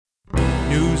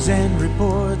News and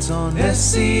reports on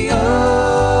SEO.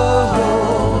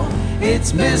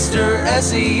 It's Mr.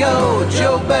 SEO,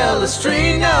 Joe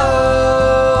Bellustrino.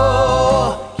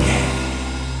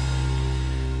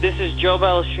 This is Joe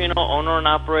Bellustrino, owner and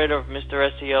operator of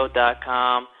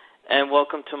MrSEO.com, and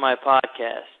welcome to my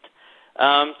podcast.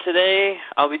 Today,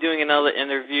 I'll be doing another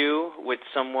interview with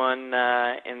someone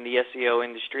in the SEO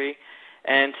industry,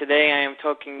 and today I am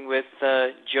talking with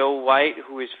Joe Whyte,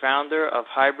 who is founder of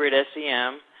Hybrid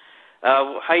SEM.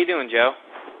 How you doing, Joe?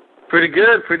 Pretty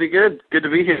good. Good to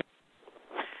be here.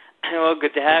 Well,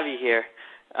 good to have you here.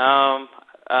 So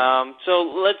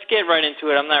let's get right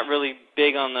into it. I'm not really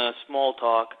big on the small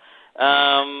talk.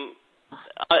 Can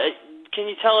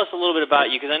you tell us a little bit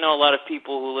about you? Because I know a lot of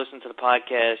people who listen to the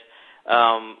podcast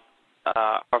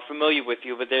are familiar with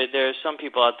you, but there are some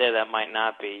people out there that might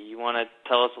not be. You want to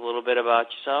tell us a little bit about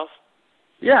yourself?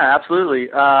 Yeah,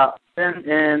 absolutely. I've been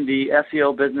in the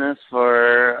SEO business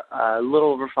for a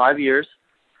little over 5 years.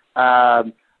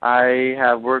 I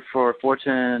have worked for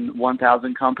Fortune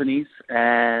 1000 companies,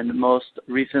 and most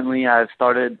recently I've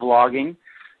started blogging,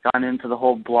 gone into the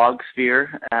whole blog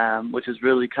sphere, which has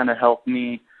really kind of helped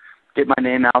me get my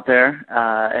name out there,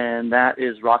 and that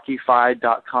is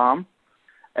rockyfi.com.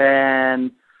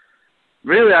 And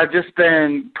really I've just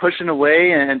been pushing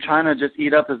away and trying to just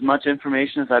eat up as much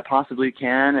information as I possibly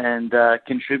can and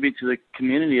contribute to the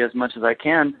community as much as I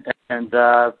can. And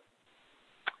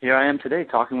here I am today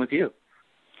talking with you.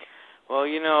 Well,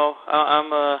 you know,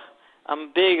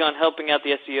 I'm big on helping out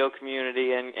the SEO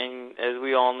community, and as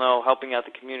we all know, helping out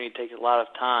the community takes a lot of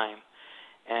time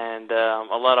and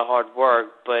a lot of hard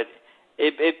work, but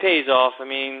it pays off. I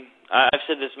mean, I've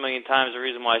said this a million times. The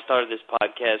reason why I started this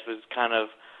podcast was kind of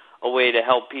a way to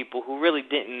help people who really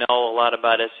didn't know a lot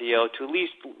about SEO to at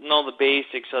least know the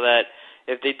basics, so that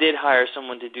if they did hire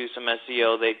someone to do some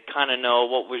SEO, they'd kind of know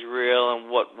what was real and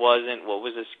what wasn't, what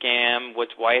was a scam,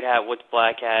 what's white hat, what's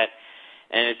black hat.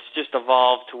 And it's just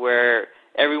evolved to where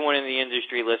everyone in the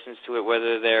industry listens to it,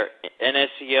 whether they're an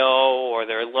SEO or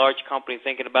they're a large company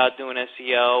thinking about doing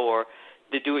SEO, or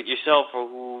the do-it-yourselfer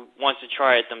who wants to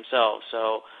try it themselves.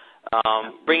 So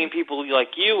bringing people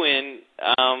like you in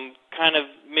kind of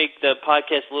make the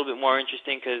podcast a little bit more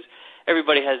interesting, because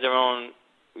everybody has their own,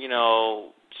 you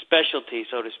know, specialty,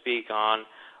 so to speak, on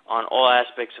all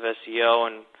aspects of SEO.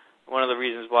 And one of the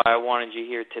reasons why I wanted you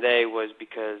here today was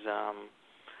because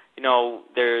you know,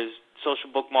 there's social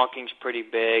bookmarking's pretty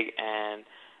big, and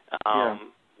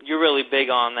you're really big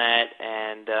on that.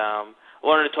 And I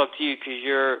wanted to talk to you because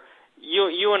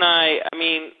you and I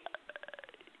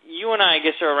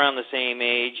guess are around the same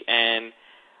age, and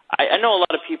I know a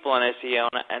lot of people on SEO,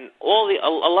 and a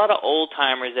lot of old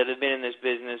timers that have been in this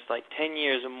business like 10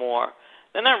 years or more.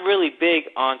 They're not really big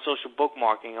on social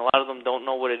bookmarking. A lot of them don't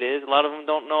know what it is. A lot of them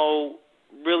don't know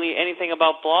really anything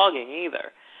about blogging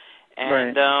either.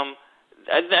 And right.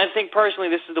 I think personally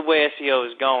this is the way SEO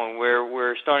is going, where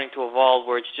we're starting to evolve,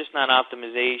 where it's just not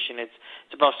optimization.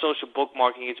 It's about social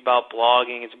bookmarking. It's about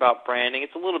blogging. It's about branding.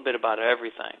 It's a little bit about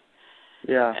everything.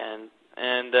 Yeah.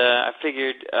 And I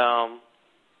figured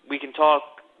we can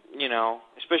talk, you know,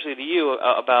 especially to you,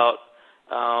 about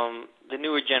the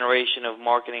newer generation of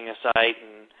marketing a site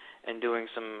and doing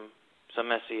some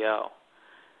SEO.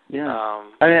 Yeah.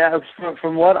 I mean,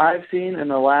 from what I've seen in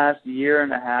the last year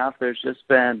and a half, there's just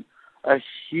been a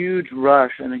huge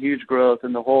rush and a huge growth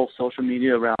in the whole social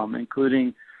media realm,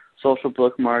 including social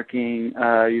bookmarking.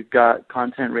 You've got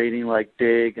content rating like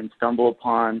Dig and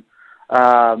StumbleUpon,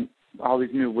 all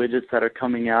these new widgets that are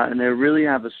coming out, and they really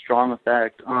have a strong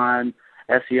effect on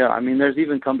SEO. I mean, there's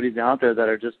even companies out there that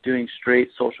are just doing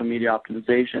straight social media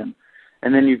optimization.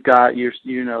 And then you've got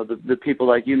the people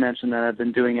like you mentioned that have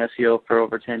been doing SEO for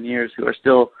over 10 years who are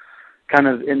still kind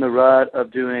of in the rut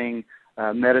of doing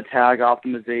meta tag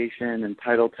optimization and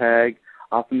title tag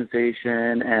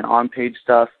optimization and on-page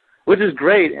stuff, which is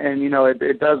great, and, you know,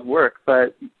 it does work.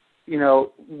 But, you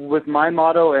know, with my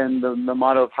motto and the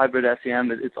motto of Hybrid SEM,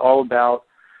 it's all about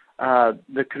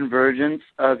the convergence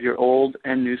of your old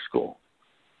and new school.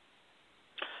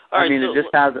 Right, I mean, it just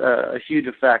has a huge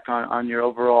effect on your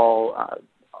overall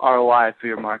ROI for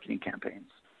your marketing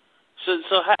campaigns.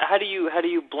 So how do you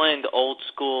blend old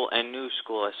school and new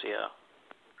school SEO?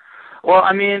 Well,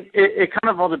 I mean, it kind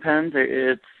of all depends.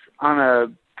 It's on a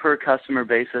per customer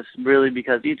basis, really,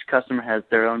 because each customer has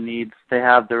their own needs. They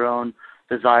have their own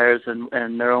desires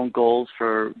and their own goals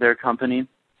for their company.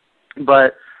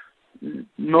 But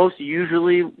most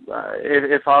usually,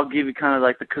 if I'll give you kind of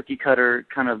like the cookie cutter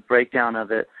kind of breakdown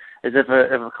of it, is if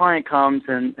a client comes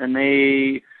and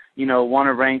they, you know, want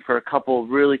to rank for a couple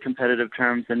really competitive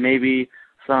terms and maybe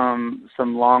some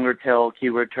longer tail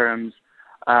keyword terms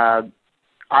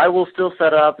I will still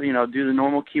set up, do the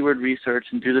normal keyword research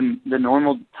and do the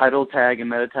normal title tag and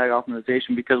meta tag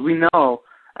optimization, because we know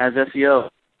as SEO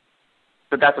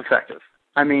that that's effective.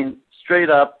 I mean, straight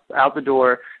up, out the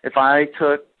door, if I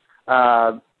took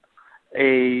a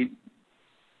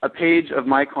page of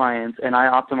my clients and I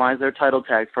optimize their title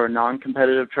tag for a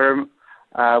non-competitive term,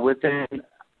 within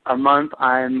a month,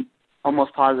 I'm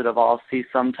almost positive I'll see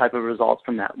some type of results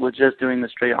from that with just doing the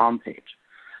straight on page.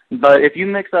 But if you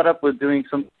mix that up with doing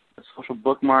some social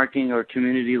bookmarking or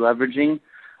community leveraging,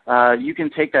 you can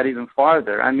take that even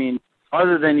farther. I mean,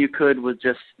 farther than you could with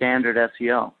just standard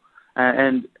SEO.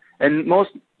 And most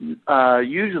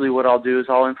usually what I'll do is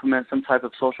I'll implement some type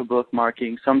of social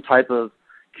bookmarking, some type of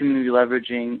community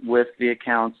leveraging with the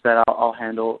accounts that I'll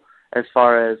handle, as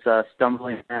far as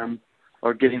stumbling them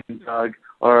or getting them dug,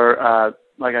 or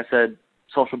like I said,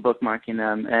 social bookmarking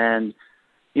them. And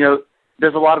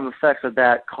there's a lot of effects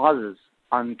that causes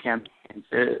on campaigns.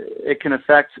 It can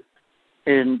affect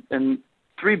in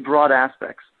three broad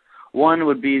aspects. One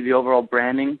would be the overall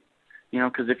branding,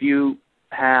 because if you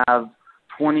have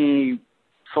 20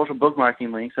 social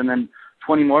bookmarking links and then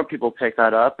 20 more people pick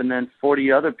that up and then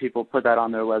 40 other people put that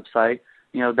on their website,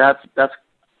 that's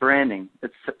branding.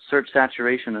 It's search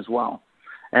saturation as well.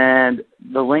 And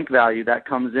the link value that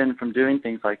comes in from doing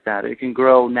things like that, it can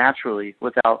grow naturally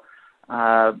without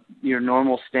your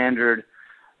normal standard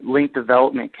link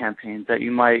development campaigns that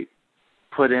you might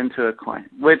put into a client,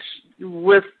 which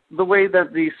with the way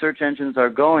that these search engines are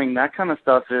going, that kind of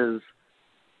stuff is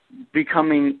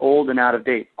becoming old and out of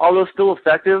date. Although still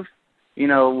effective,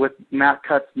 with Matt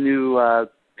Cutt's new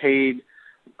paid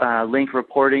link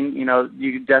reporting,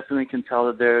 you definitely can tell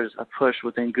that there's a push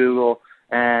within Google,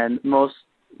 and most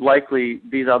likely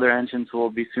these other engines will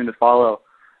be soon to follow,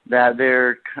 that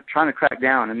they're trying to crack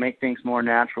down and make things more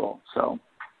natural. So,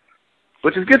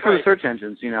 which is good for the search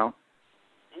engines,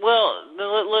 Well,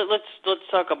 let's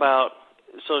talk about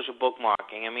social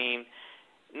bookmarking. I mean,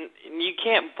 you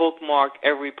can't bookmark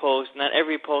every post. Not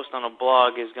every post on a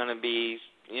blog is going to be,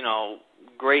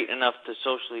 great enough to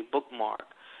socially bookmark.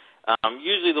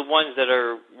 Usually the ones that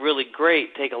are really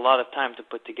great take a lot of time to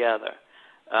put together.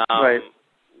 Right.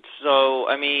 So,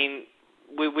 I mean,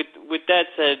 with that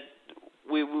said,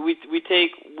 we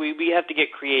have to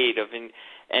get creative, and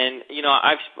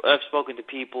I've spoken to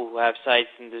people who have sites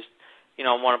and just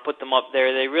want to put them up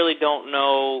there. They really don't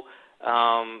know.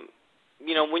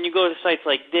 When you go to sites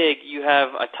like Dig, you have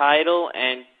a title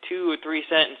and 2 or 3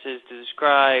 sentences to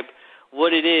describe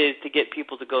what it is to get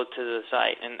people to go to the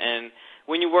site. And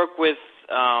when you work with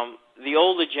the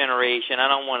older generation, I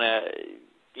don't want to,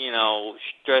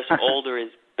 stress older is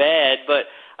bad, but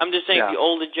I'm just saying the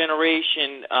older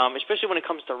generation, especially when it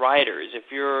comes to writers,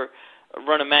 if you're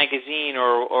run a magazine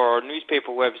or a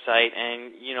newspaper website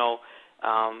and,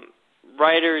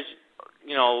 writers,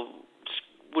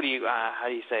 how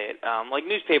do you say it? Like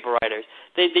newspaper writers,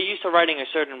 they're used to writing a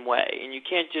certain way, and you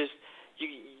can't just,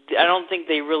 I don't think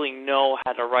they really know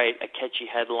how to write a catchy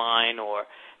headline or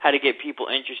how to get people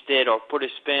interested or put a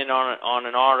spin on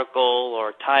an article or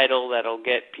a title that'll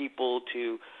get people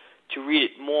to read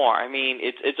it more. I mean,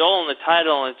 it's all in the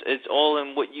title, and it's all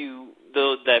in what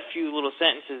that few little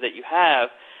sentences that you have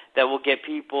that will get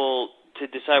people to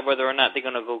decide whether or not they're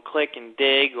going to go click and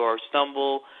dig or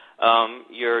stumble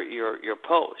your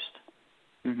post.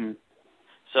 Mm-hmm.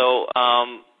 So,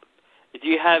 do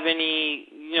you have any?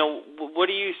 What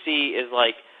do you see as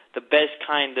like the best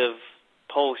kind of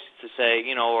posts to say?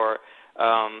 Or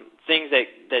things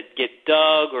that get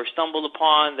dug or stumbled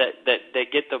upon that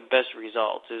get the best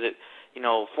results? Is it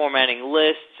formatting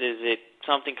lists? Is it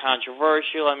something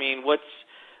controversial? I mean, what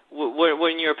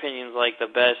in your opinion is like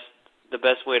the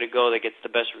best way to go that gets the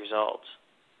best results?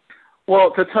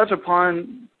 Well, to touch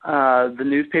upon the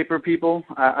newspaper people,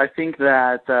 I think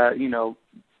that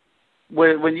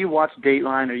when you watch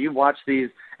Dateline or you watch these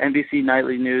NBC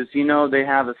nightly news, they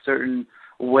have a certain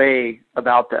way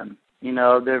about them.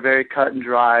 They're very cut and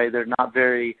dry. They're not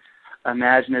very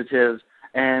imaginative.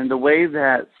 And the way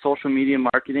that social media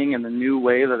marketing and the new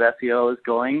wave of SEO is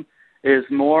going is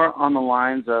more on the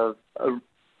lines of,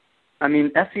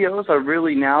 SEOs are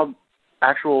really now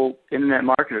actual internet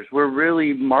marketers. We're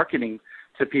really marketing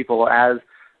to people, as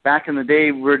back in the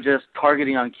day we're just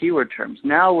targeting on keyword terms.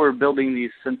 Now we're building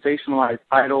these sensationalized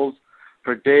titles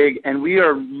for Dig, and we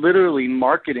are literally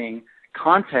marketing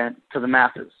content to the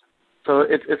masses. So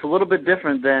it's a little bit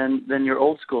different than your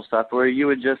old school stuff where you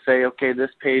would just say, okay,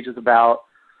 this page is about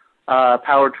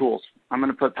power tools. I'm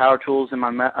going to put power tools in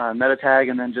my meta tag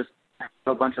and then just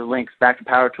a bunch of links back to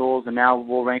power tools, and now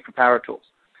we'll rank for power tools.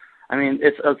 I mean,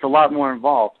 it's a lot more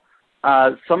involved.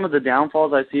 some of the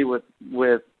downfalls I see with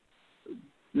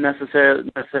necessarily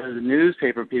the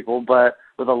newspaper people, but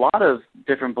with a lot of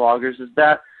different bloggers, is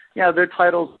that, their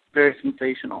title's very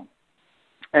sensational.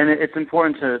 And it's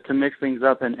important to mix things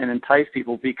up and entice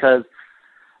people, because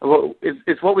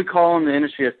it's what we call in the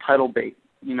industry as title bait.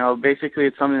 Basically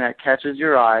it's something that catches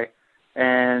your eye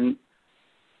and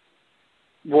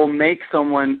will make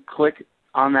someone click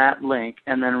on that link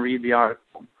and then read the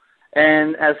article.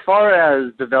 And as far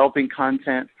as developing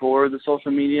content for the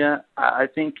social media, I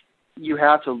think you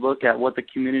have to look at what the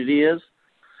community is.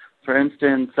 For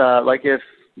instance, like if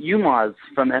UMoz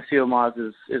from SEO Moz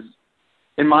is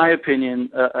in my opinion,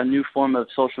 a new form of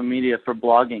social media for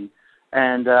blogging.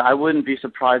 And I wouldn't be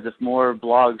surprised if more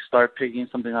blogs start picking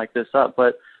something like this up.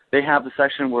 But they have a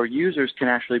section where users can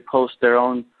actually post their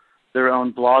own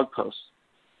blog posts.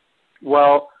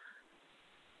 Well,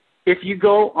 if you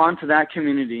go onto that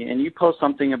community and you post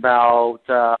something about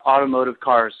automotive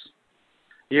cars,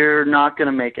 you're not going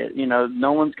to make it.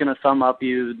 No one's going to thumb up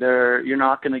you. You're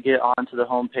not going to get onto the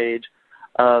homepage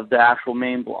of the actual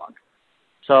main blog.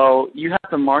 So you have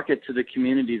to market to the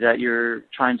community that you're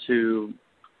trying to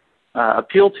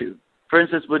appeal to. For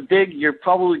instance, with Dig, you're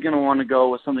probably going to want to go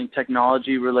with something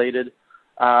technology related,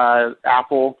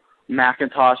 Apple,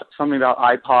 Macintosh, something about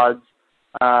iPods.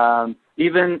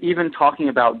 Even talking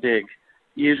about Dig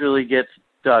usually gets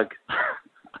dug.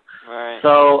 Right.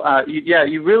 So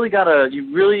you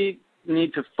really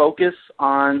need to focus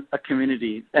on a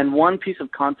community, and one piece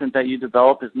of content that you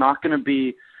develop is not going to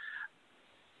be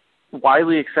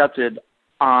widely accepted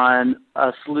on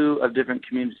a slew of different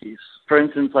communities. For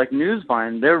instance, like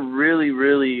Newsvine, they're really,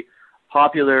 really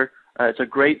popular. It's a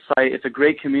great site. It's a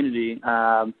great community.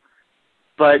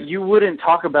 But you wouldn't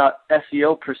talk about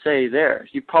SEO per se there.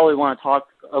 You probably want to talk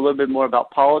a little bit more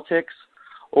about politics,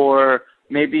 or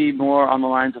maybe more on the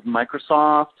lines of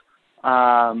Microsoft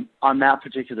on that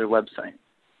particular website.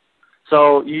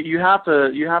 So you have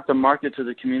to market to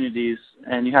the communities,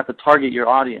 and you have to target your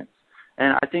audience.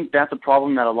 And I think that's a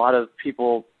problem that a lot of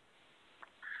people,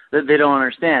 that they don't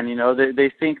understand.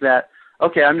 They think that,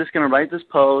 okay, I'm just going to write this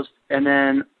post, and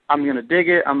then I'm going to dig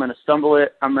it, I'm going to stumble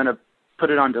it, I'm going to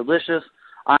put it on Delicious,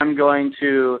 I'm going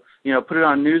to, put it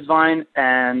on Newsvine,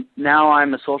 and now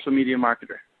I'm a social media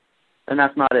marketer. And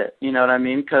that's not it. You know what I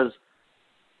mean? Because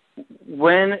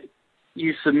when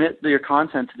you submit your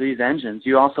content to these engines,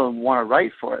 you also want to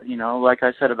write for it, like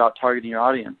I said about targeting your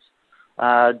audience.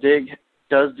 Dig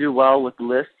does do well with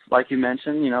lists, like you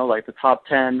mentioned, like the top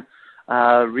 10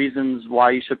 reasons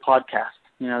why you should podcast.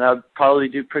 That would probably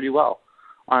do pretty well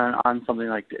on something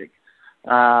like Dig.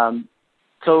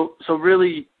 So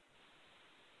really,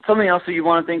 something else that you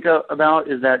want to think about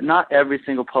is that not every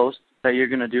single post that you're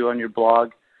going to do on your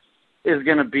blog is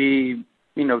going to be,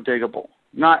 diggable.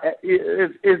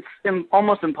 It's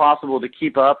almost impossible to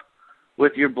keep up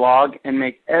with your blog and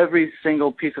make every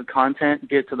single piece of content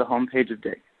get to the homepage of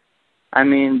Dig. I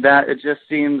mean, that it just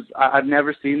seems, I've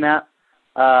never seen that.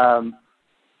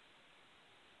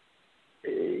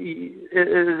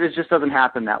 It just doesn't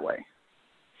happen that way.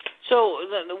 So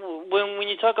when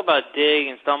you talk about Dig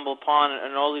and StumbleUpon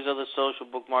and all these other social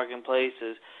bookmarking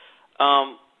places,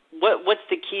 what's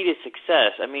the key to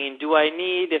success? I mean, do I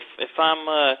need, if I'm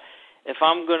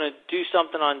going to do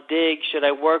something on Dig, should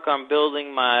I work on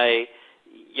building my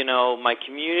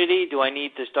community? Do I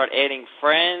need to start adding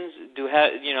friends? Does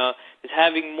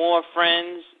having more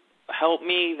friends help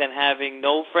me than having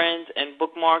no friends and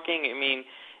bookmarking? I mean,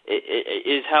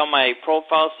 is how my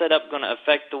profile set up going to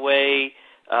affect the way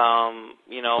my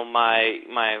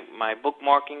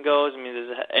bookmarking goes? I mean,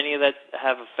 does any of that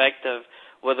have effect of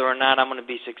whether or not I'm going to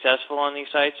be successful on these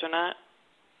sites or not?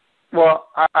 Well,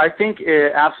 I think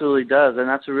it absolutely does, and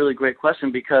that's a really great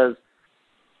question, because,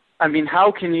 I mean,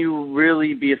 how can you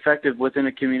really be effective within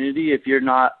a community if you're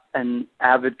not an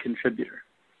avid contributor?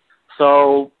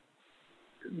 So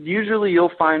usually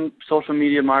you'll find social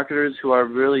media marketers who are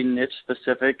really niche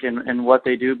specific in what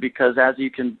they do, because as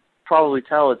you can probably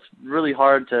tell, it's really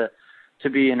hard to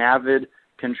be an avid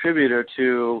contributor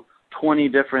to 20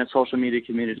 different social media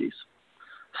communities.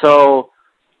 So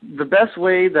the best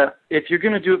way that, if you're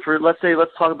going to do it for, let's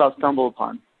talk about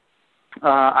StumbleUpon.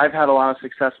 I've had a lot of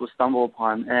success with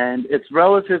StumbleUpon, and it's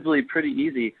relatively pretty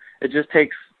easy. It just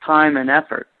takes time and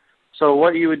effort. So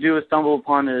what you would do with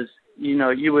StumbleUpon is,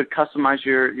 you would customize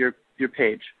your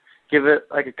page. Give it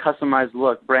like a customized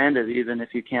look, branded even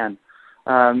if you can.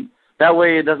 That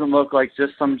way it doesn't look like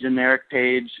just some generic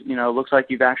page. It looks like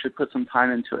you've actually put some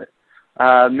time into it.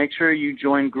 Make sure you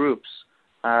join groups.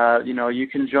 You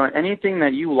can join anything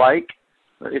that you like.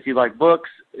 If you like books,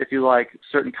 if you like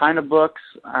certain kind of books,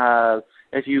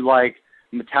 if you like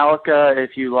Metallica,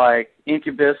 if you like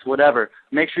Incubus, whatever.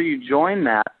 Make sure you join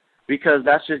that because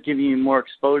that's just giving you more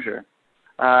exposure.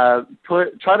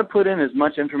 Try to put in as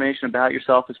much information about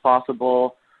yourself as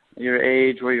possible, your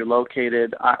age, where you're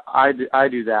located. I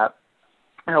do that.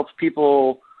 It helps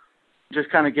people just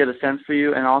kind of get a sense for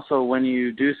you, and also when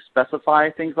you do specify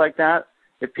things like that,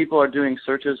 if people are doing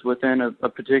searches within a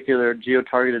particular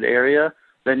geo-targeted area,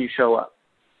 then you show up.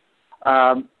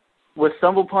 With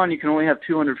StumbleUpon, you can only have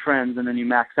 200 friends, and then you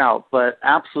max out. But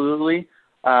absolutely,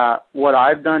 what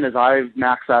I've done is I've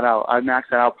maxed that out. I've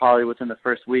maxed that out probably within the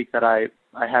first week that I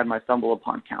had my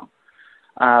StumbleUpon count.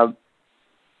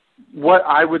 What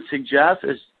I would suggest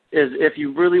is if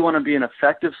you really want to be an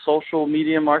effective social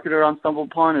media marketer on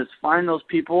StumbleUpon, is find those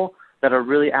people that are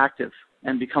really active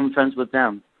and become friends with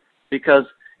them. Because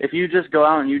if you just go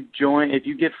out and you join, if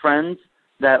you get friends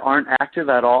that aren't active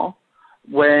at all,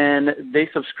 when they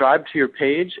subscribe to your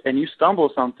page and you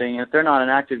stumble something, if they're not an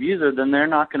active user, then they're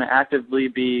not going to actively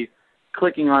be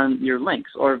clicking on your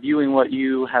links or viewing what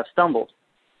you have stumbled.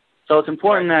 So it's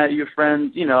important that your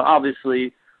friends,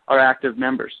 obviously are active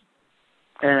members.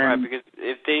 And right, because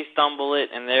if they stumble it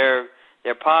and they're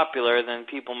popular, then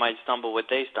people might stumble what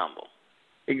they stumble.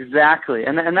 Exactly,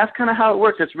 and that's kind of how it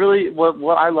works. It's really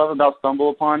what I love about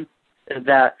StumbleUpon is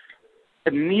that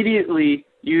immediately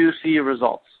you see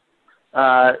results.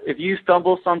 If you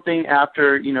stumble something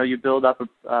after you build up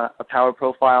a power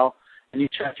profile and you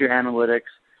check your analytics,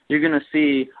 you're going to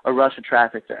see a rush of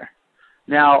traffic there.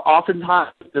 Now,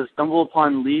 oftentimes does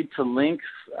StumbleUpon lead to links?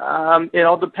 It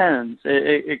all depends.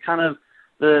 It kind of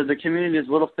the community is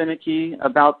a little finicky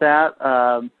about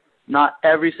that. Not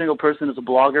every single person is a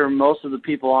blogger. Most of the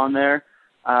people on there,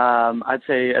 I'd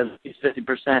say at least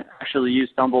 50% actually use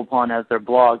StumbleUpon as their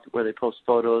blog where they post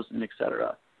photos and et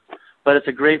cetera. But it's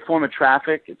a great form of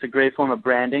traffic. It's a great form of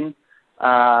branding.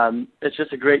 It's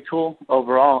just a great tool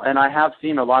overall. And I have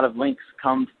seen a lot of links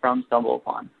come from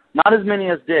StumbleUpon. Not as many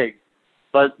as Dig,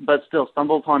 but still,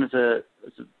 StumbleUpon is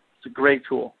a great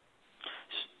tool.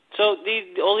 So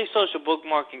all these social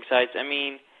bookmarking sites, I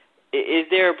mean, is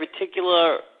there a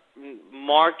particular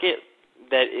market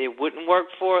that it wouldn't work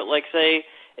for? Like, say,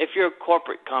 if you're a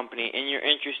corporate company and you're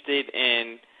interested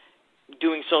in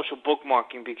doing social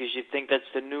bookmarking because you think that's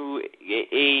the new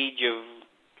age of,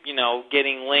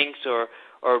 getting links or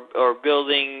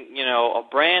building, a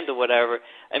brand or whatever.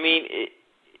 I mean,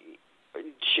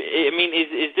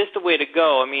 is this the way to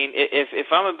go? I mean, if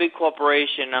I'm a big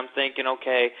corporation, I'm thinking,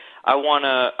 okay, I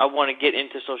wanna get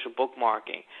into social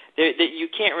bookmarking. You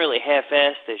can't really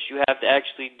half-ass this. You have to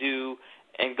actually do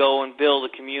and go and build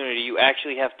a community. You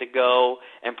actually have to go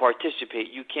and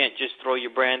participate. You can't just throw your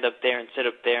brand up there and sit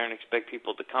up there and expect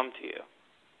people to come to you.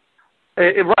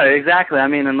 Right, exactly. I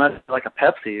mean, unless like a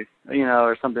Pepsi,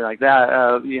 or something like that,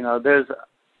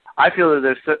 I feel that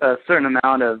there's a certain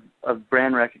amount of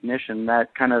brand recognition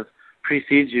that kind of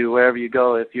precedes you wherever you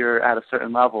go if you're at a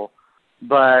certain level.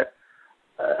 But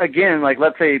again, like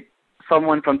let's say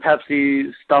someone from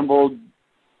Pepsi stumbled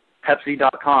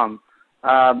Pepsi.com.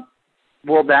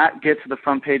 Will that get to the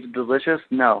front page of Delicious?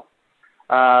 No.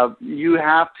 You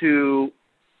have to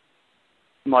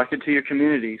market to your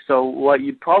community. So what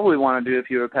you'd probably want to do if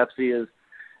you're a Pepsi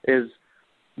is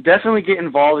definitely get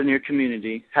involved in your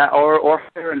community or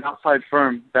hire an outside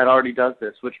firm that already does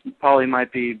this, which probably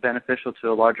might be beneficial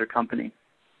to a larger company.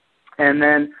 And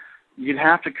then you'd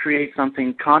have to create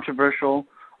something controversial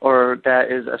or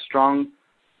that is a strong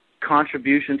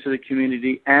contribution to the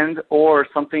community and or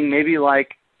something maybe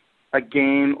like a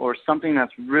game or something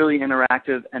that's really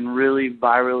interactive and really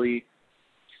virally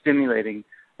stimulating.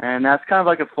 And that's kind of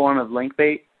like a form of link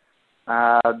bait.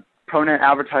 ProNet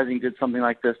Advertising did something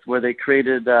like this where they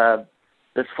created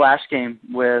this flash game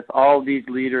with all these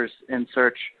leaders in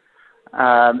search.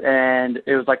 And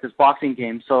it was like this boxing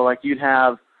game. So like you'd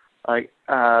have like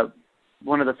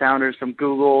one of the founders from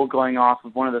Google going off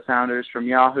of one of the founders from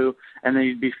Yahoo, and then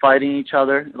you'd be fighting each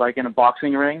other like in a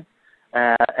boxing ring.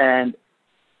 And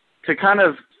to kind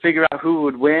of figure out who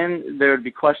would win, there would be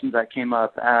questions that came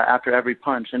up after every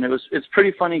punch, and it's a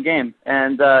pretty funny game,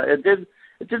 and it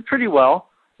did pretty well.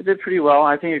 It did pretty well.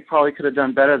 I think it probably could have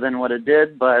done better than what it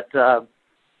did, but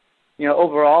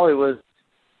overall,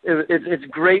 it's a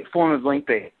great form of link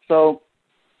bait. So,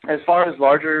 as far as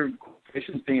larger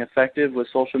corporations being effective with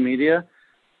social media,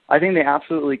 I think they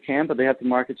absolutely can, but they have to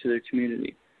market to their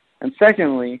community. And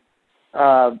secondly,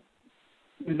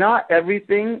 not every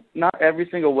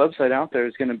single website out there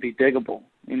is going to be diggable.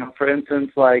 For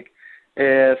instance, like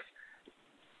if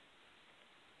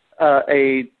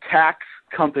a tax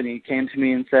company came to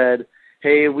me and said,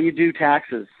 hey, we do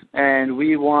taxes and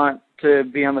we want to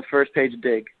be on the first page of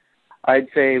Dig, I'd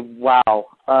say, wow.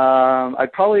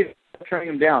 I'd probably turn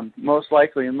them down, most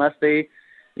likely, unless they,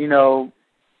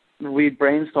 we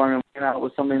brainstorm and came out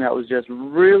with something that was just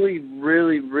really,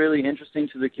 really, really interesting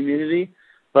to the community.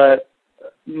 But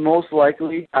most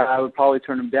likely, I would probably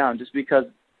turn them down just because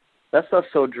that stuff's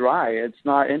so dry. It's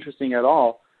not interesting at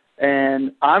all.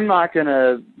 And I'm not going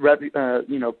to,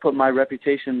 put my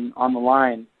reputation on the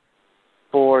line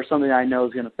for something I know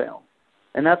is going to fail.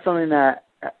 And that's something that,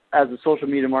 as a social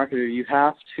media marketer, you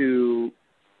have to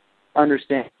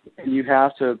understand, and you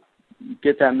have to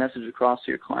get that message across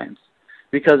to your clients.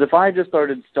 Because if I just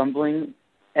started stumbling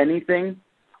anything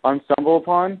on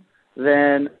StumbleUpon,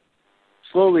 then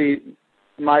slowly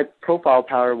my profile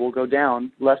power will go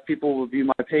down, less people will view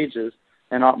my pages,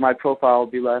 and my profile will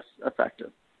be less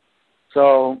effective.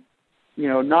 So,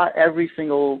 not every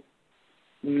single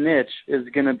niche is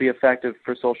going to be effective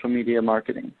for social media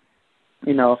marketing.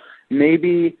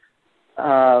 Maybe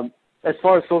as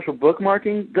far as social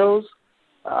bookmarking goes,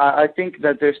 I think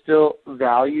that there's still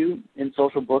value in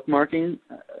social bookmarking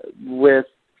with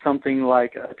something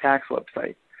like a tax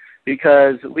website,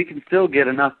 because we can still get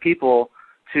enough people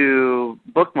to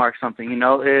bookmark something.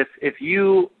 If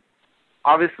you,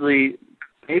 obviously,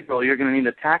 in April, you're going to need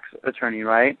a tax attorney,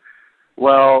 right?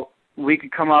 Well, we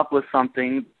could come up with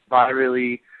something by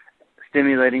really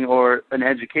stimulating or an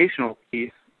educational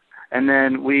piece, and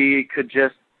then we could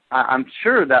just, I'm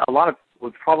sure that a lot of people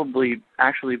would probably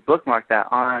actually bookmark that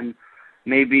on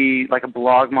maybe like a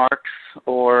Blogmarks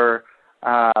or,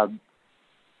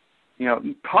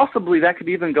 possibly that could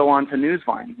even go on to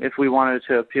Newsvine if we wanted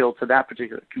to appeal to that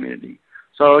particular community.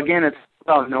 So again, it's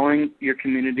about knowing your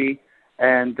community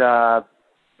and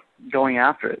going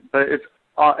after it. But it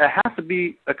has to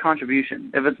be a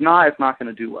contribution. If it's not going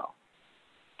to do well.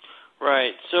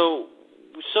 Right. So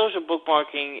social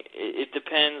bookmarking, it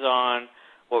depends on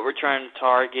what we're trying to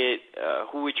target,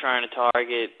 who we're trying to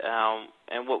target,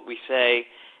 and what we say.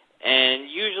 And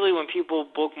usually when people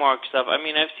bookmark stuff, I've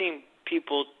seen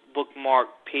people bookmark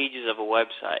pages of a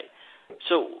website.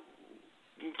 So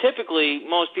typically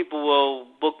most people will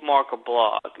bookmark a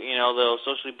blog. They'll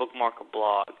socially bookmark a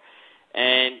blog.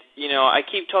 And, I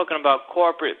keep talking about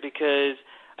corporate because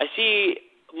I see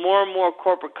more and more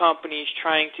corporate companies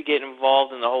trying to get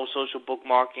involved in the whole social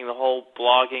bookmarking, the whole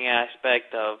blogging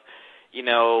aspect of,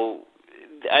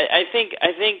 I think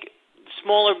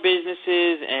smaller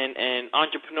businesses and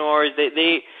entrepreneurs,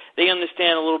 they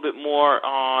understand a little bit more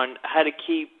on how to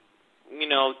keep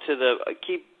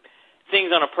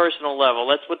things on a personal level.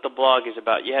 That's what the blog is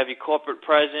about. You have your corporate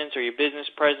presence or your business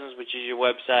presence, which is your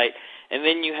website, and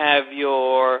then you have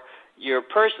your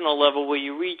personal level where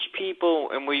you reach people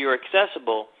and where you're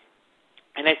accessible.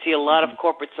 And I see a lot of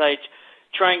corporate sites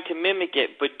trying to mimic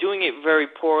it, but doing it very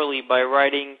poorly by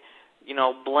writing,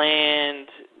 bland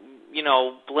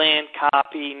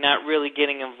copy, not really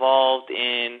getting involved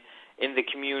in the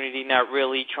community, not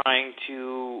really trying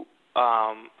to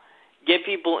get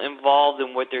people involved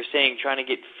in what they're saying, trying to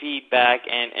get feedback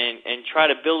and try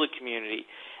to build a community.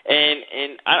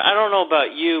 And I don't know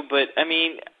about you, but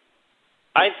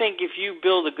I think if you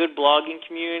build a good blogging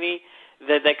community,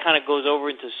 that kind of goes over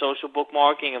into social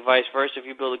bookmarking and vice versa. If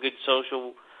you build a good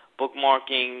social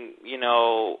bookmarking,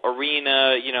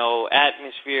 arena,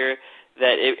 atmosphere,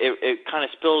 that it kind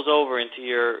of spills over into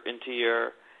your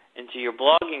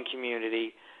blogging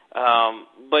community.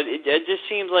 But it just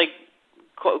seems like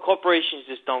corporations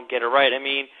just don't get it right.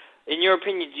 In your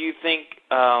opinion, do you think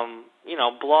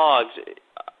blogs?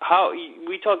 How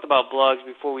we talked about blogs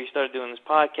before we started doing this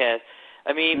podcast.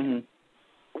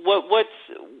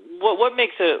 What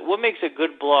makes a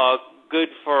good blog good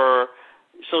for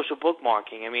social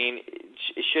bookmarking?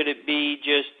 Should it be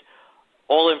just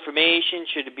all information?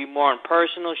 Should it be more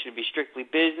impersonal? Should it be strictly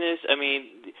business?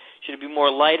 Should it be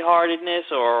more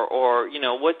lightheartedness, or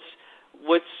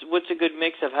what's a good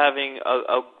mix of having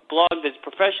a blog that's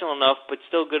professional enough but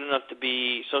still good enough to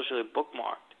be socially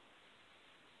bookmarked?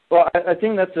 Well, I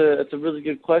think that's a really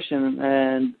good question,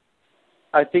 and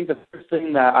I think the first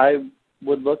thing that I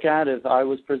would look at if I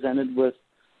was presented with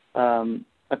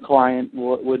a client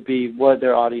would be what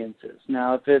their audience is.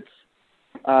 Now, if it's,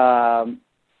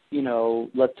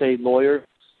 let's say lawyers,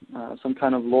 some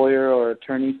kind of lawyer or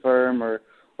attorney firm or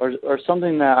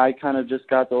something that I kind of just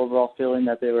got the overall feeling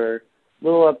that they were a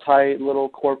little uptight, a little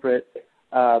corporate,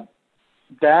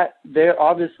 that they're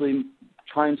obviously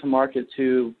trying to market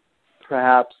to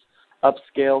perhaps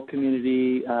upscale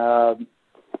community that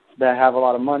have a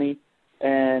lot of money.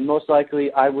 And most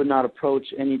likely I would not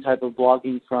approach any type of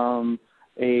blogging from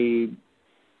an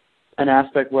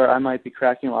aspect where I might be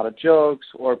cracking a lot of jokes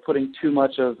or putting too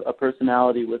much of a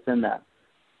personality within that.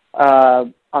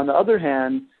 on the other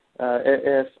hand,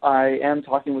 if I am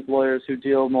talking with lawyers who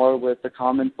deal more with the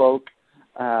common folk,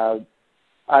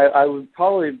 I would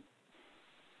probably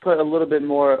put a little bit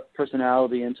more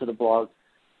personality into the blog.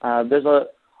 There's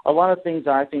a lot of things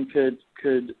I think that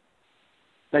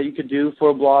you could do for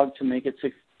a blog to make it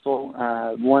successful.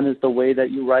 One is the way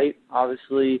that you write.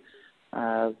 Obviously,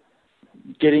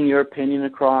 getting your opinion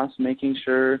across, making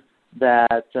sure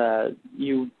that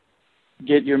you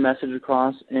get your message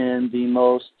across in the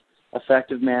most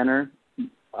effective manner.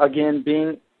 Again,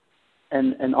 being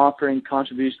and offering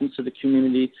contributions to the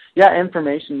community. Yeah,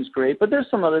 information is great, but there's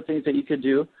some other things that you could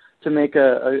do to make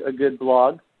a good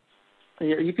blog.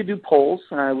 You could do polls.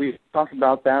 We talked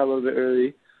about that a little bit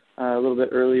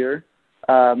earlier.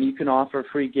 You can offer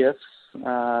free gifts.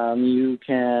 You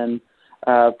can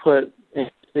put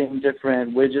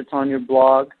different widgets on your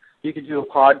blog. You could do a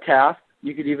podcast.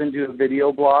 You could even do a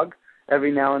video blog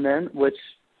every now and then, which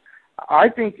I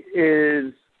think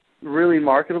is really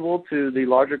marketable to the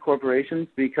larger corporations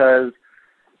because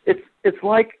it's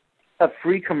like a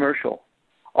free commercial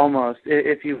almost,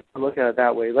 if you look at it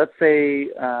that way. Let's say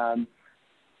a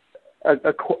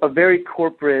very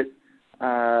corporate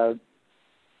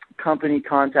company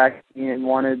contacted me and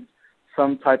wanted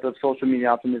some type of social media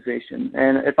optimization.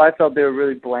 And if I felt they were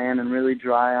really bland and really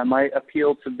dry, I might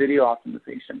appeal to video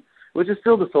optimization, which is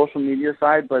still the social media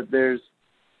side, but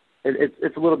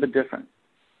it's a little bit different.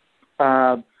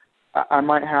 I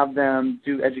might have them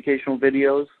do educational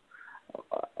videos,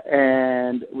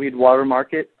 and we'd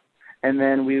watermark it, and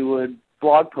then we would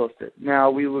blog post it.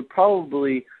 Now, we would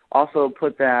probably also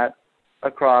put that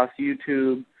across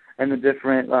YouTube and the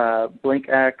different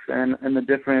BlinkX and the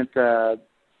different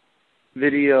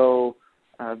video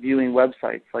viewing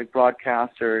websites like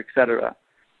Broadcaster, etc.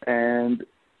 And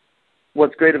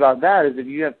what's great about that is if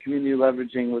you have community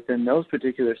leveraging within those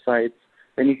particular sites,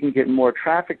 then you can get more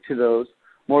traffic to those.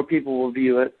 More people will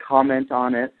view it, comment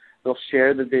on it, they'll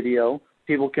share the video,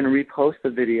 people can repost the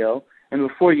video, and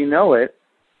before you know it,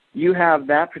 you have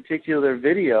that particular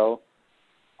video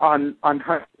on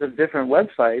hundreds of different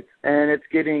websites, and it's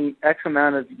getting X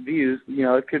amount of views. You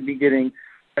know, it could be getting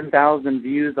 10,000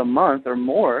 views a month or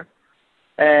more,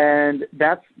 and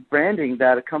that's branding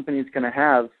that a company is going to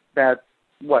have that,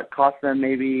 costs them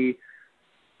maybe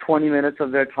 20 minutes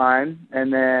of their time,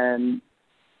 and then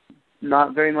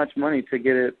not very much money to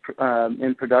get it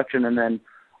in production and then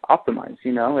optimized.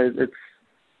 You know, it's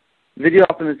video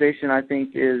optimization. I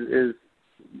think is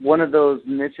one of those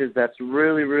niches that's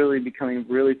really, really becoming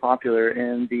really popular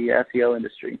in the SEO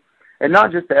industry, and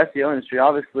not just the SEO industry.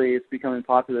 Obviously, it's becoming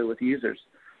popular with users.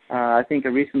 I think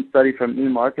a recent study from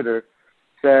eMarketer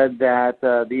said that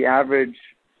the average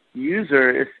user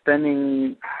is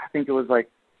spending, I think it was like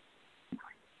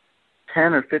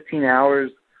 10 or 15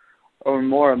 hours or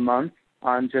more a month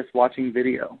on just watching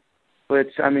video, which,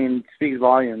 I mean, speaks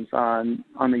volumes on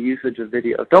the usage of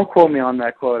video. Don't quote me on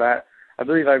that quote. I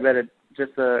believe I read it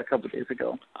just a couple of days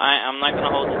ago. I'm not going to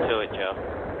hold you to it, Joe.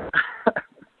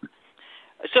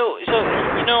 So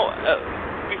you know,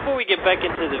 before we get back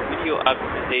into the video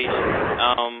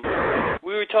optimization,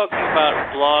 we were talking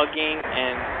about blogging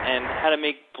and how to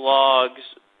make blogs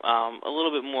a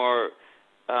little bit more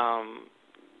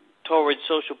towards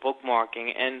social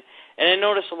bookmarking. And I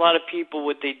notice a lot of people,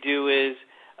 what they do is,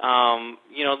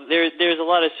 you know, there's a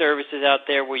lot of services out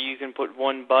there where you can put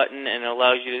one button and it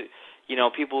allows you to, you know,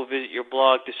 people who visit your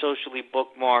blog to socially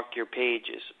bookmark your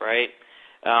pages, right?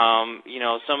 You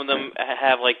know, some of them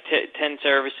have like 10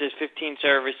 services, 15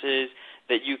 services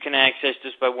that you can access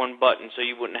just by one button, so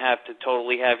you wouldn't have to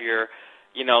totally have your,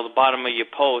 you know, the bottom of your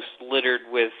post littered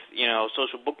with, you know,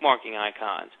 social bookmarking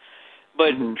icons.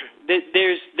 But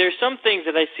there's some things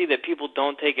that I see that people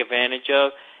don't take advantage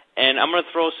of, and I'm going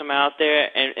to throw some out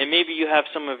there, and maybe you have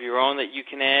some of your own that you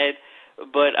can add.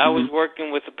 But I was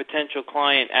working with a potential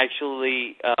client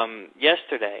actually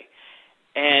yesterday,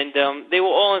 and they're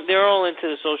all into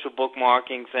the social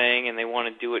bookmarking thing, and they want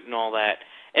to do it and all that,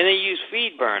 and they use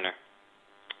FeedBurner.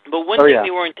 But one thing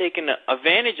they weren't taking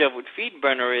advantage of with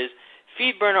FeedBurner is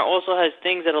FeedBurner also has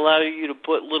things that allow you to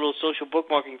put little social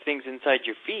bookmarking things inside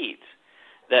your feeds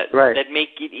that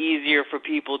make it easier for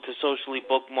people to socially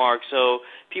bookmark, so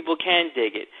people can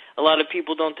dig it. A lot of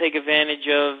people don't take advantage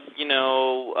of,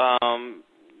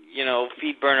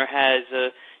 FeedBurner has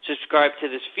subscribe to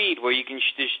this feed where you can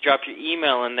just drop your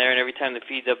email in there, and every time the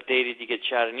feed's updated, you get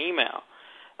shot an email.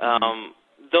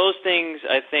 Those things,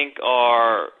 I think,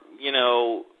 are,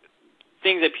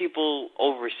 things that people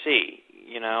oversee,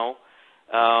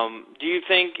 Do you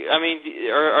think,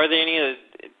 are there any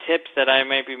tips that I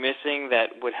might be missing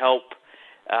that would help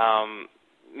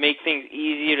make things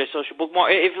easier to social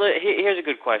bookmark? Here's a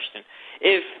good question.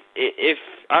 If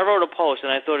I wrote a post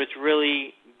and I thought it's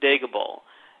really diggable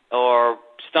or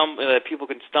people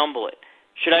can stumble it,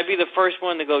 should I be the first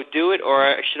one to go do it,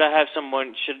 or should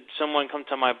someone come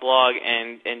to my blog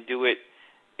and do it?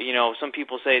 You know, some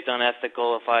people say it's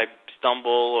unethical if I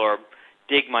stumble or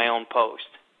dig my own post.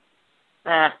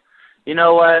 You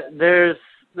know what?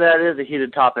 That is a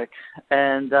heated topic,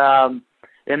 and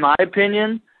in my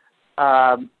opinion,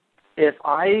 if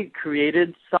I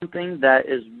created something that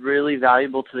is really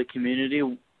valuable to the community,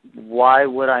 why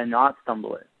would I not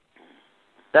stumble it?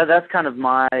 That's kind of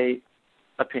my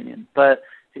opinion. But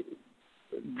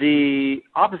the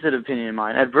opposite opinion of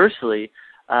mine, adversely,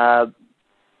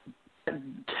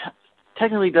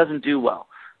 technically doesn't do well.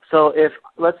 So if,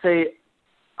 let's say,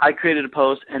 I created a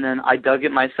post and then I dug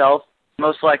it myself,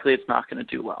 most likely it's not going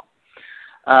to do well.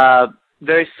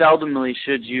 Very seldomly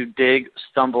should you dig,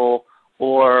 stumble,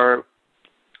 or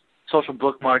social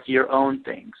bookmark your own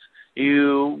things.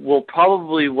 You will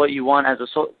probably, what you want as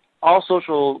all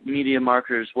social media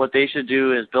marketers, what they should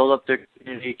do is build up their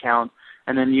community account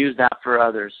and then use that for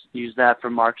others, use that for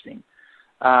marketing.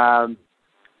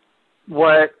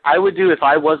 What I would do if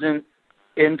I wasn't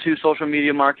into social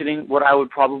media marketing, what I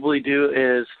would probably do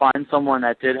is find someone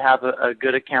that did have a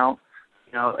good account,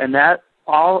 you know, and it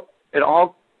all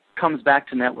comes back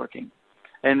to networking.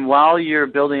 And while you're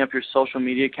building up your social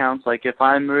media accounts, like if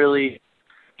I'm really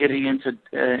getting into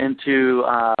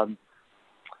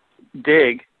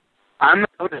Dig, I'm going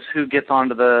to notice who gets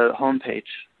onto the homepage,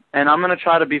 and I'm going to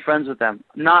try to be friends with them.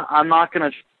 I'm not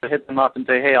going to hit them up and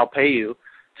say, hey, I'll pay you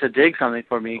to dig something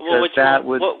for me, because what's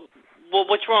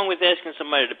wrong with asking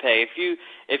somebody to pay? If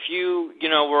you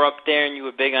were up there and you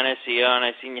were big on SEO, and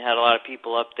I seen you had a lot of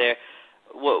people up there,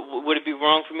 would it be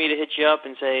wrong for me to hit you up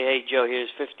and say, hey, Joe, here's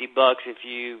 $50 if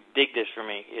you dig this for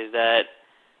me? Is that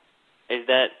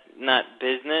not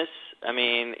business? I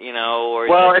mean, or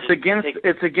it's against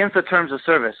the terms of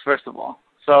service, first of all.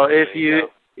 So if you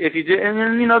do, and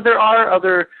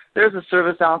there's a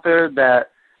service out there that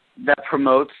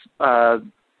promotes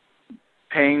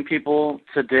paying people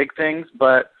to dig things,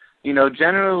 but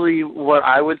generally what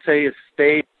I would say is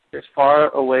stay as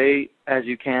far away as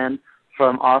you can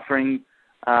from offering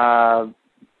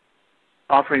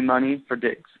money for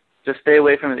digs. Just stay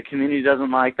away from it. The community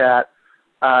doesn't like that.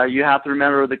 You have to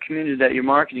remember the community that you're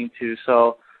marketing to.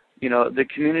 So, the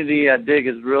community at Dig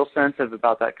is real sensitive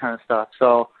about that kind of stuff.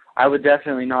 So I would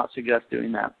definitely not suggest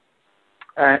doing that.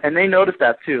 And they notice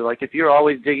that too. Like if you're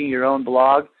always digging your own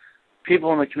blog,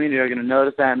 people in the community are going to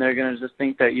notice that, and they're going to just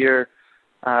think that you're,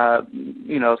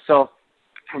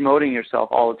 self-promoting yourself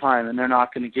all the time, and they're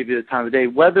not going to give you the time of day,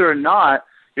 whether or not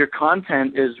your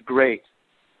content is great.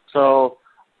 So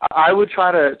I would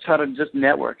try to just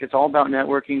network. It's all about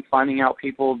networking, finding out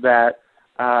people that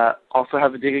also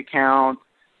have a Dig account.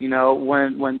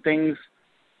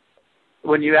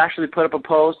 When you actually put up a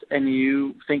post and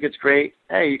you think it's great,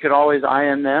 hey, you could always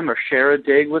IM them or share a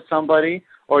dig with somebody,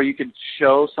 or you could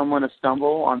show someone a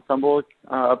stumble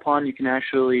upon. You can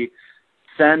actually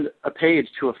send a page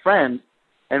to a friend,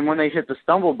 and when they hit the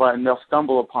stumble button, they'll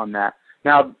stumble upon that.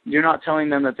 Now, you're not telling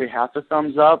them that they have to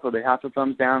thumbs up or they have to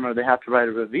thumbs down or they have to write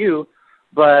a review,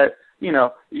 but,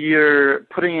 you're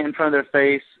putting it in front of their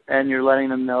face and you're letting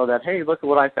them know that, hey, look at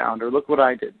what I found or look what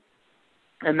I did.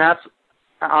 And that's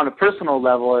on a personal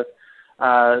level.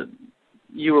 If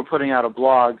you were putting out a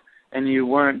blog and you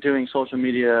weren't doing social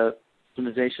media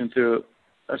optimization through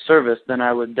a service, then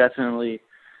I would definitely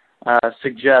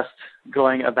suggest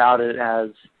going about it as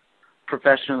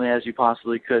professionally as you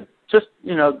possibly could. Just,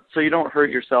 so you don't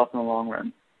hurt yourself in the long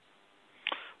run.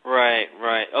 Right.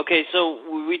 Okay,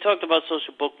 so we talked about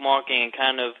social bookmarking and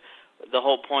kind of the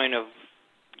whole point of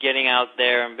getting out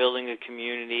there and building a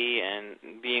community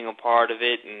and being a part of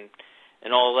it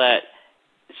and all that.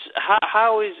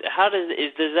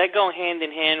 Does that go hand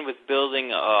in hand with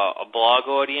building a blog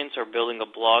audience or building a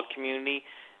blog community?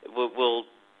 Will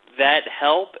that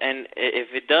help? And if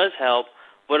it does help,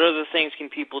 what other things can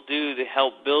people do to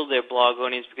help build their blog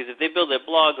audience? Because if they build their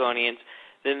blog audience,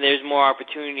 then there's more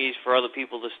opportunities for other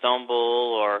people to stumble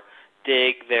or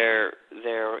dig their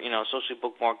socially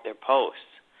bookmark their posts.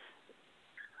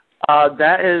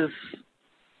 That is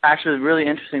actually really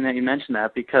interesting that you mentioned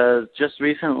that, because just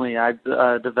recently I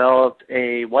developed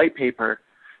a white paper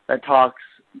that talks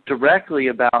directly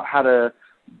about how to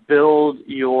build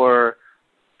your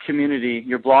community,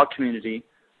 your blog community.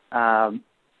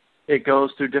 It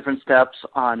goes through different steps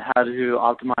on how to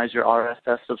optimize your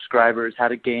RSS subscribers, how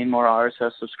to gain more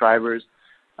RSS subscribers,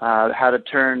 how to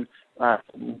turn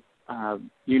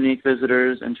unique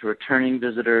visitors into returning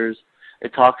visitors,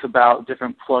 It talks about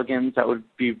different plugins that would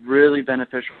be really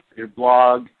beneficial for your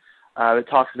blog. It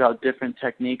talks about different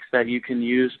techniques that you can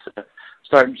use to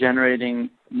start generating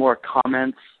more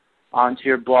comments onto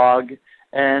your blog.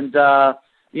 And,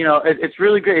 it's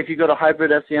really great. If you go to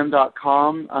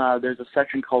hybridsem.com, there's a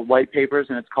section called White Papers,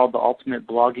 and it's called The Ultimate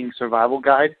Blogging Survival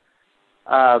Guide.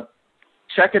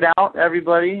 Check it out,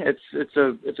 everybody. It's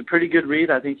a pretty good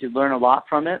read. I think you'd learn a lot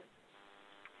from it.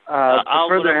 What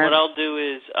I'll do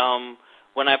is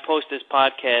when I post this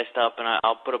podcast up, and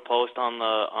I'll put a post on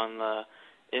the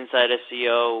Inside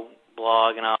SEO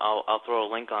blog, and I'll throw a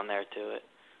link on there to it.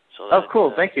 So that,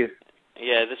 cool. Thank you.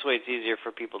 Yeah, this way it's easier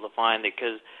for people to find it,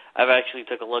 because I've actually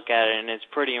took a look at it, and it's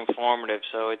pretty informative.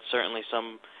 So it's certainly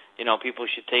people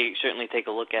should certainly take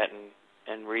a look at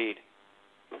and read.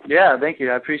 Yeah, thank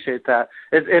you. I appreciate that.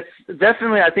 It's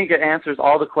definitely, I think it answers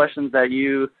all the questions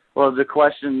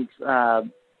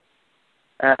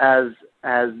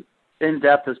as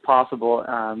in-depth as possible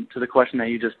to the question that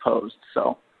you just posed.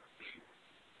 So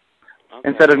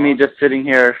instead of me just sitting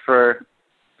here for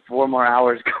 4 more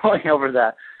hours going over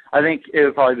that, I think it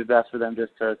would probably be best for them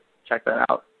just to check that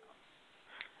out.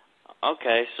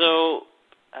 Okay, so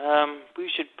we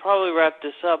should probably wrap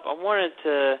this up.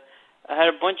 I had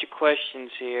a bunch of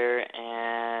questions here,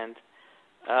 and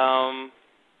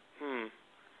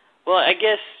well, I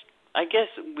guess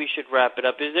we should wrap it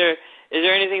up. Is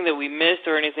there anything that we missed,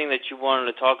 or anything that you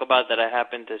wanted to talk about that I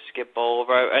happened to skip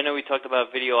over? I know we talked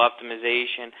about video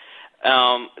optimization.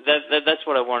 That's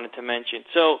what I wanted to mention.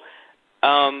 So,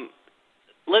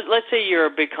 let's say you're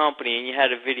a big company and you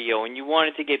had a video and you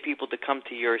wanted to get people to come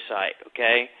to your site,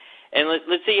 okay? And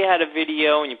let's say you had a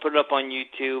video and you put it up on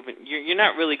YouTube, and you're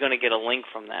not really going to get a link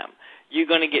from them. You're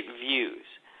going to get views.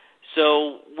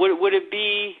 So would it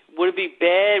be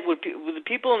bad? Would the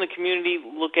people in the community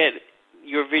look at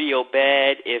your video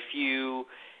bad if you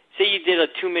say you did a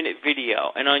 2-minute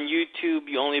video and on YouTube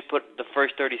you only put the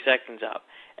first 30 seconds up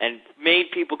and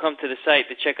made people come to the site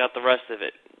to check out the rest of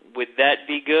it? Would that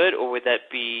be good, or would that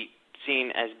be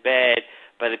seen as bad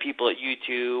by the people at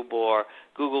YouTube or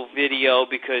Google Video,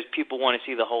 because people want to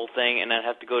see the whole thing and not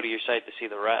have to go to your site to see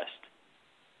the rest?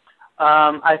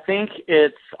 I think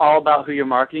it's all about who you're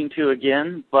marketing to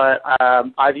again, but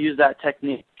I've used that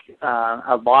technique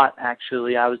a lot,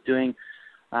 actually. I was doing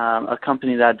a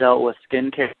company that dealt with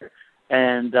skincare,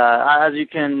 and as you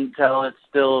can tell, it's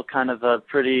still kind of a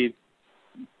pretty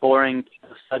boring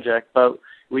subject, but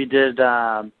we did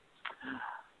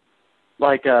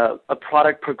like a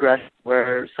product progression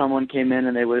where someone came in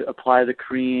and they would apply the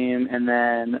cream, and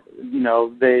then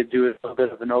they do a little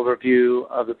bit of an overview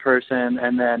of the person,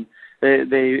 and then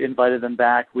they invited them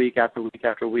back week after week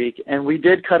after week, and we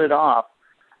did cut it off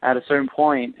at a certain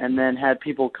point and then had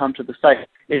people come to the site.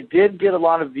 It did get a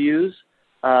lot of views.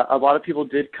 A lot of people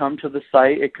did come to the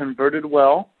site. It converted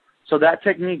well. So that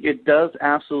technique, it does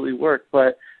absolutely work,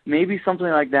 but maybe something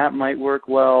like that might work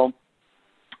well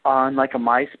on like a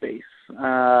MySpace.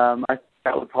 I think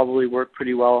that would probably work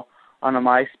pretty well on a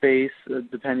MySpace,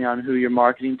 depending on who you're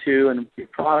marketing to and what your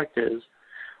product is.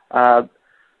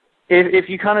 If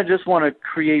you kind of just want to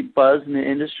create buzz in the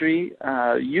industry,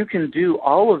 you can do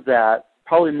all of that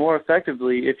probably more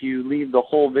effectively if you leave the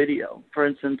whole video. For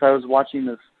instance, I was watching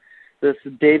this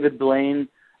David Blaine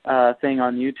thing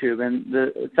on YouTube, and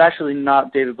it's actually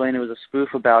not David Blaine. It was a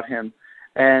spoof about him.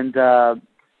 And,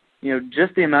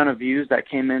 just the amount of views that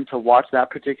came in to watch that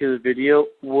particular video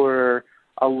were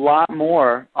a lot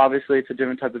more. Obviously, it's a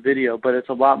different type of video, but it's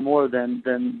a lot more than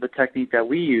the technique that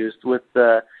we used with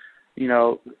the,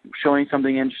 showing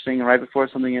something interesting, and right before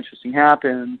something interesting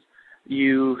happens,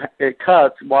 it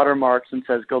cuts, watermarks, and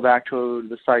says, go back to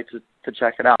the site to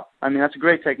check it out. I mean, that's a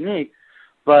great technique,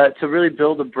 but to really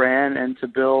build a brand and to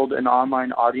build an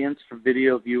online audience for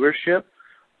video viewership,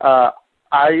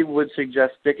 I would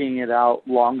suggest sticking it out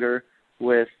longer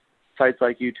with sites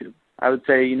like YouTube. I would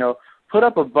say, put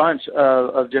up a bunch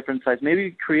of different sites.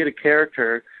 Maybe create a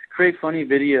character, create funny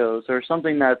videos or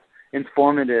something that's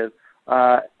informative.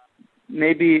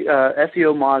 Maybe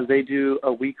SEO Moz, they do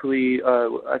a weekly,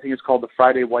 I think it's called the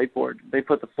Friday Whiteboard. They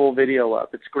put the full video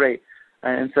up. It's great.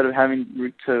 Instead of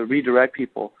having to redirect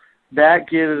people. That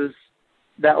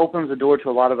opens the door to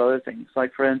a lot of other things.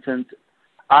 Like, for instance,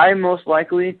 I most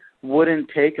likely wouldn't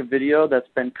take a video that's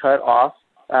been cut off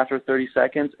after 30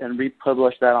 seconds and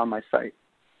republish that on my site.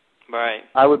 Right.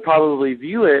 I would probably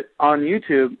view it on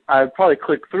YouTube. I would probably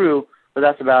click through, but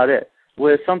that's about it.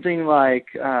 With something like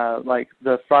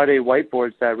the Friday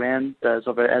Whiteboards that Rand does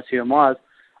over at SEO Moz,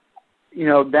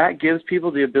 that gives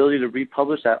people the ability to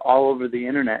republish that all over the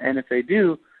internet. And if they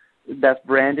do, that's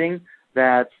branding,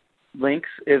 that's links.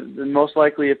 Most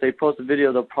likely, if they post a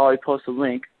video, they'll probably post a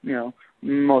link,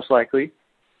 most likely.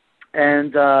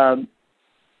 And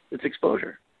it's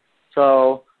exposure.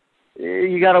 So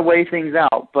you got to weigh things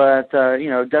out. But,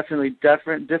 definitely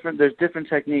different. There's different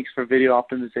techniques for video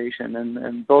optimization,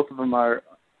 and both of them are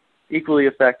equally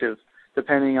effective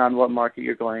depending on what market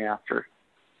you're going after.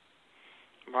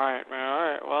 Right. All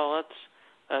right. Well,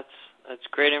 that's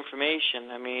great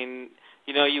information. I mean,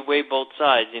 you weigh both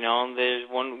sides. There's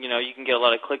one. You can get a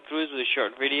lot of click-throughs with a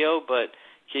short video, but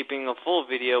keeping a full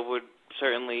video would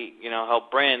certainly, help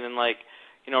brand. And like,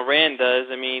 Rand does.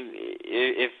 I mean,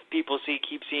 if people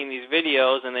keep seeing these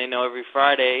videos and they know every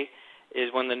Friday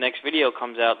is when the next video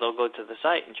comes out, they'll go to the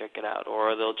site and check it out,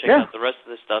 or they'll check out the rest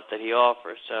of the stuff that he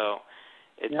offers. So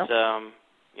it's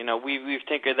we've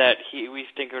tinkered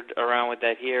around with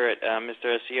that here at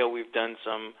Mr. SEO. We've done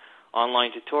some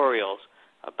online tutorials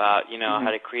about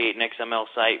how to create an XML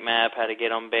sitemap, how to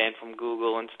get unbanned from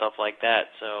Google and stuff like that.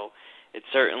 So it's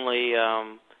certainly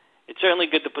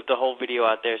good to put the whole video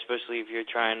out there, especially if you're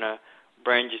trying to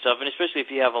brand yourself, and especially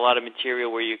if you have a lot of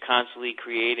material where you're constantly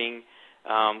creating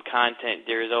content.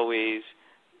 There's always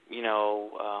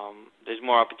there's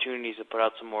more opportunities to put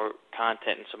out some more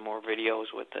content and some more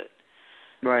videos with it.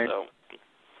 Right. So,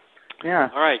 yeah.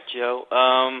 All right, Joe.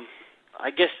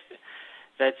 I guess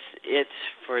that's it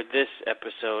for this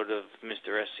episode of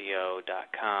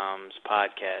MrSEO.com's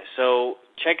podcast. So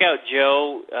check out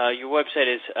Joe. Your website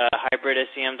is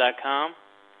hybridsem.com?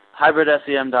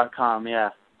 hybridsem.com, yeah.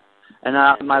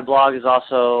 And my blog is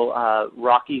also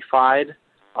Rockyfied.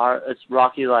 It's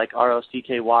Rocky like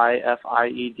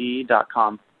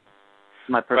ROCKYFIED.com.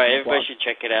 My personal Right, everybody blog. should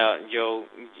check it out. Joe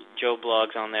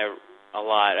blogs on there a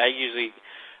lot. I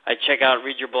check out,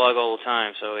 read your blog all the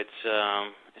time, so it's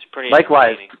pretty Likewise.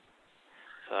 entertaining.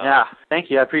 So. Yeah, thank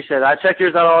you. I appreciate it. I check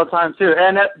yours out all the time, too.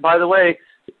 And by the way,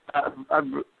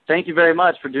 thank you very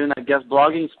much for doing that guest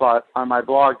blogging spot on my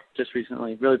blog just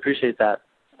recently. Really appreciate that.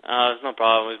 It's no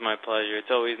problem. It was my pleasure.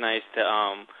 It's always nice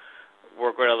to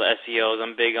work with other SEOs.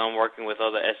 I'm big on working with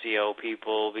other SEO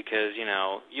people because,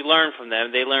 you learn from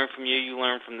them. They learn from you. You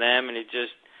learn from them, and it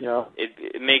just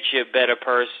it makes you a better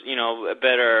person, a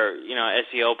better,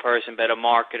 SEO person, better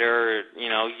marketer.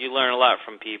 You learn a lot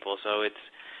from people, so it's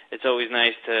always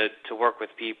nice to work with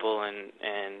people and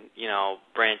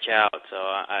branch out. So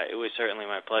it was certainly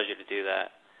my pleasure to do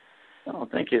that. Oh,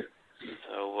 thank you.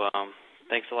 So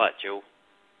thanks a lot, Joe.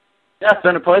 Yeah, it's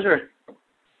been a pleasure.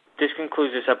 This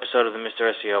concludes this episode of the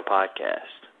Mr. SEO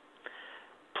Podcast.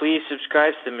 Please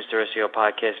subscribe to the Mr. SEO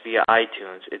Podcast via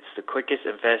iTunes. It's the quickest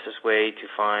and fastest way to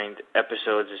find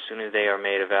episodes as soon as they are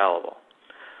made available.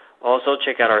 Also,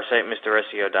 check out our site,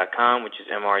 MrSEO.com, which is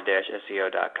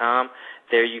mr-seo.com.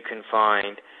 There you can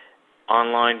find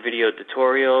online video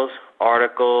tutorials,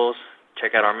 articles,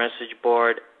 check out our message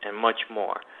board, and much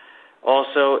more.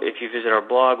 Also, if you visit our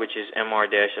blog, which is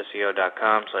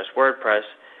mr-seo.com/WordPress,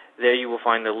 there you will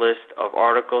find a list of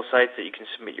article sites that you can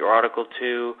submit your article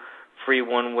to, free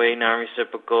one-way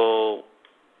non-reciprocal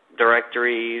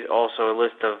directories, also a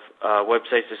list of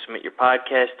websites to submit your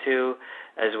podcast to,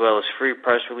 as well as free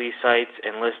press release sites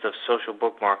and list of social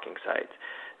bookmarking sites.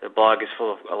 The blog is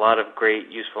full of a lot of great,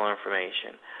 useful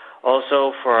information.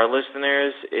 Also, for our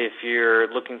listeners, if you're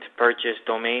looking to purchase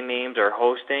domain names or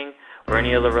hosting or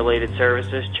any other related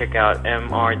services, check out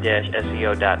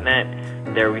mr-seo.net.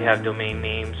 There we have domain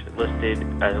names listed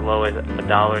as low as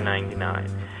 $1.99.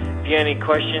 If you have any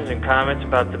questions and comments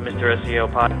about the Mr. SEO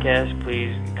podcast,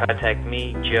 please contact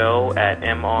me, Joe, at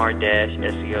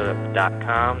mr-seo.com.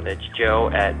 That's Joe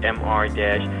at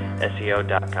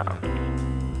mr-seo.com.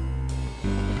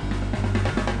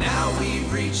 Now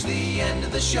we've reached the end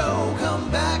of the show. Come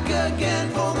back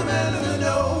again for the man in the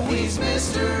know. He's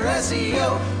Mr.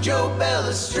 SEO, Joe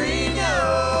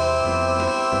Bellestrino.